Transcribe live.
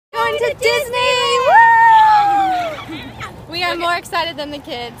to Disney! Woo! We are more excited than the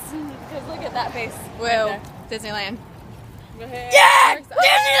kids. Because look at that face. Whoa, Disneyland. Yeah!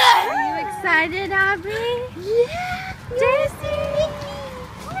 Disneyland! Are you excited, Aubrey? Yeah! Disney!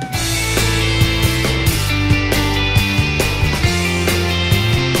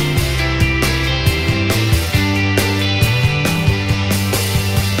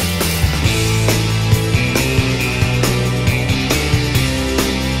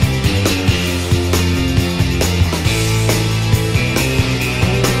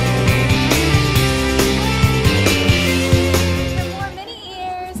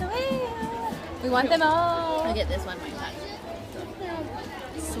 Want them all. I'll get this one my time.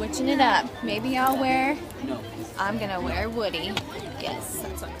 Switching it up. Maybe I'm gonna wear Woody. Yes.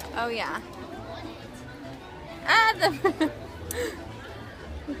 That's what. Oh yeah. Ah, the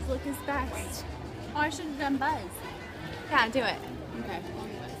Let's look as fast. Oh, I should have done Buzz. yeah, do it. Okay.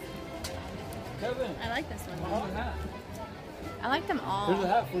 Kevin, I like this one. I like them there's a all.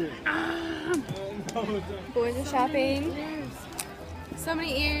 hat for you. Boys are shopping. So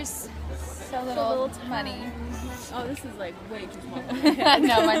many ears. So little money. Oh, this is like way too small.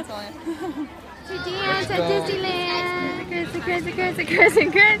 No, mine's only. To dance at Disneyland. Crazy, crazy, crazy, crazy,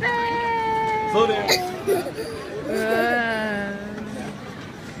 crazy. Slow down.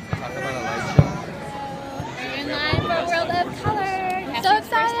 Talk about a light show. We're in line for World of Color. So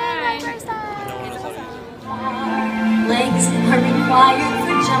excited! My first time. Legs are required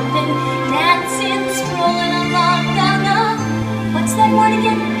for jumping, dancing, strolling along down the, what's that word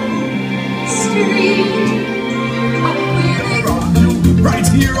again? Street. Right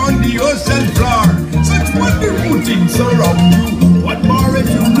here on the ocean floor, such wonderful things surround you. What more are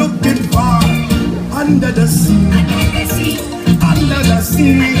you looking for? Under the sea, under the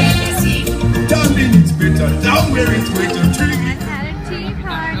sea. Darling, it's better down where it's way to drink. Had a tea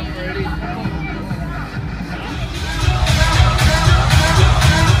party.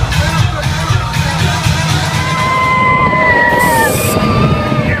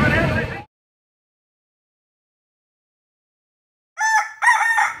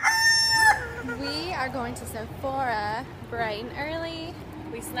 We are going to Sephora bright and early.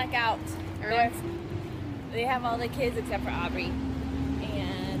 We snuck out. They have all the kids except for Aubrey.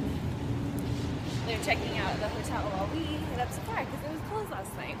 And they're checking out the hotel while we hit up Sephora because it was closed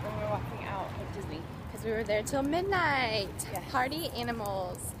last night when we were walking out of Disney. Because we were there till midnight. Yes. Party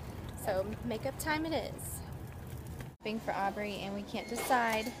animals. So makeup time it is. Shopping for Aubrey, and we can't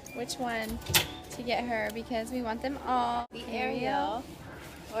decide which one to get her because we want them all. The Ariel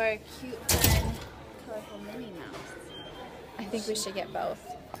or a cute, fun, colorful Minnie Mouse. I think we should get both.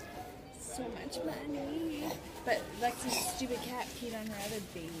 So much money. But Lexi's stupid cat peed on her other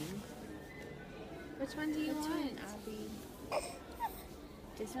baby. Which one do you Which want? one, Abby?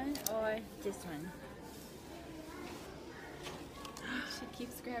 This one or this one? She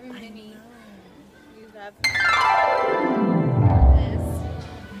keeps grabbing Minnie. We love This.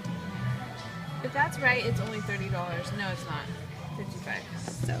 If that's right, it's only $30. No, it's not.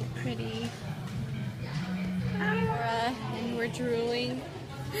 $55. So pretty. Laura, and we're drooling.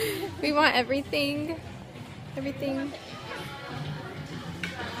 We want everything. Everything.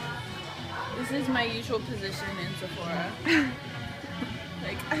 This is my usual position in Sephora.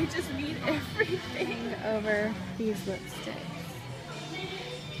 Like, I just need everything. Over these lipsticks.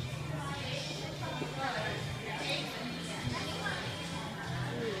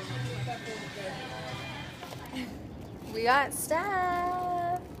 We got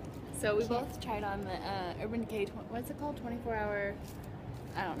stuff. So we both tried on the Urban Decay, what's it called? 24-hour,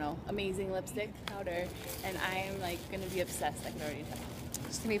 I don't know, amazing lipstick powder. And I am like gonna be obsessed, I can already tell.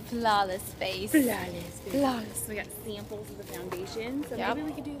 It's gonna be flawless face. Flawless. Flawless. We got samples of the foundation, so Yep. maybe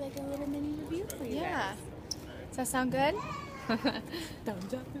we could do like a little mini review for you Yeah. guys. Does that sound good?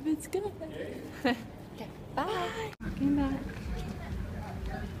 Thumbs up if it's good. Okay, bye. Walking back.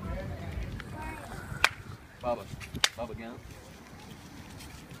 Baba. Baba gown.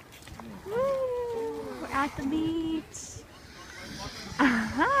 Woo, we're at the beach.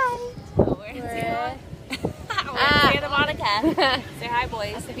 Hi. We're in Santa Monica. Say hi,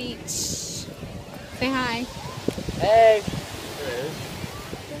 boys. At the beach. Say hi. Hey. There it is.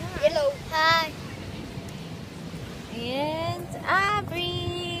 Hello. Hi. And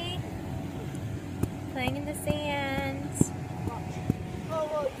Aubrey playing in the sand.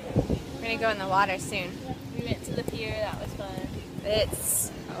 We're gonna go in the water soon. We went to the pier, that was fun.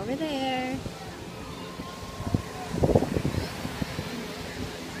 It's over there.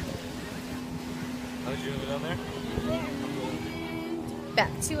 How did you go down there?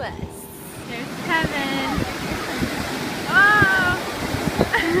 Back to us. There's Kevin. Oh!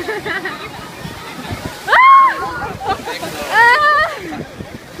 Yeah.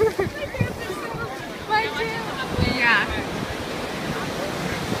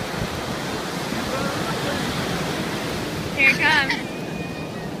 Here it comes.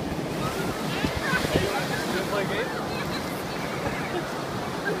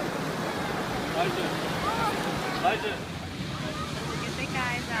 Look at the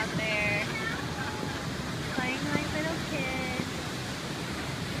guys out there playing like little kids.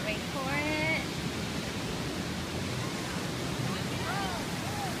 Wait for it.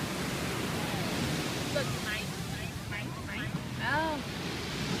 Look,